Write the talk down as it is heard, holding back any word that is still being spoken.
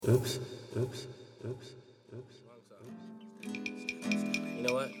Oops, oops, oops, oops. You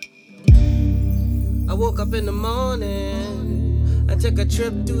know what? I woke up in the morning, I took a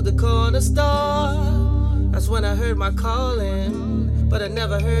trip through the corner store. That's when I heard my calling, but I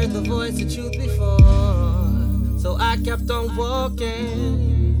never heard the voice of truth before. So I kept on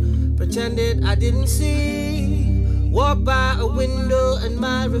walking, pretended I didn't see. Walked by a window and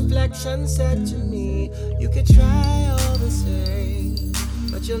my reflection said to me, you could try all the same,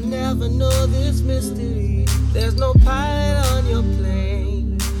 but you'll never know this mystery. There's no pilot on your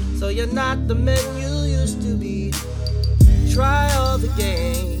plane, so you're not the man you used to be. Try all the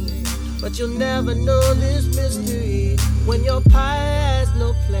game, but you'll never know this mystery when your pilot has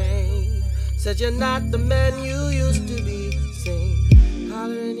no plane. Said you're not the man you used to be. Sing,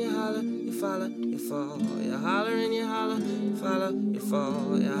 holler and you holler, you follow, you fall. You holler and you holler, you follow, you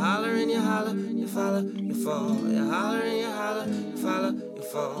fall. You holler and you holler, you follow, you fall. You holler and you holler, you follow, you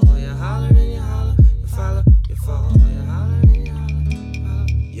fall. You holler and you holler, you follow, you fall. You holler and you holler,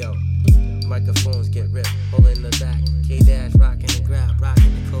 yo. Microphones get ripped, holding the back. K-Dash rocking the grab,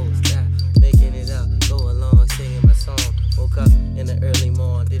 rocking the cold style. Making it up, go along, singing my song. Woke up in the early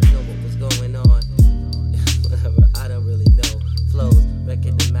morning, didn't know what was going on. Whatever, I don't really know. Flows,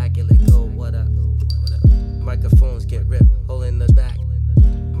 record immaculate, go, what up? Microphones get ripped, holding the back.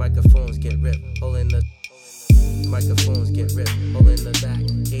 Microphones get ripped, holding the. Microphones get ripped, holding the back.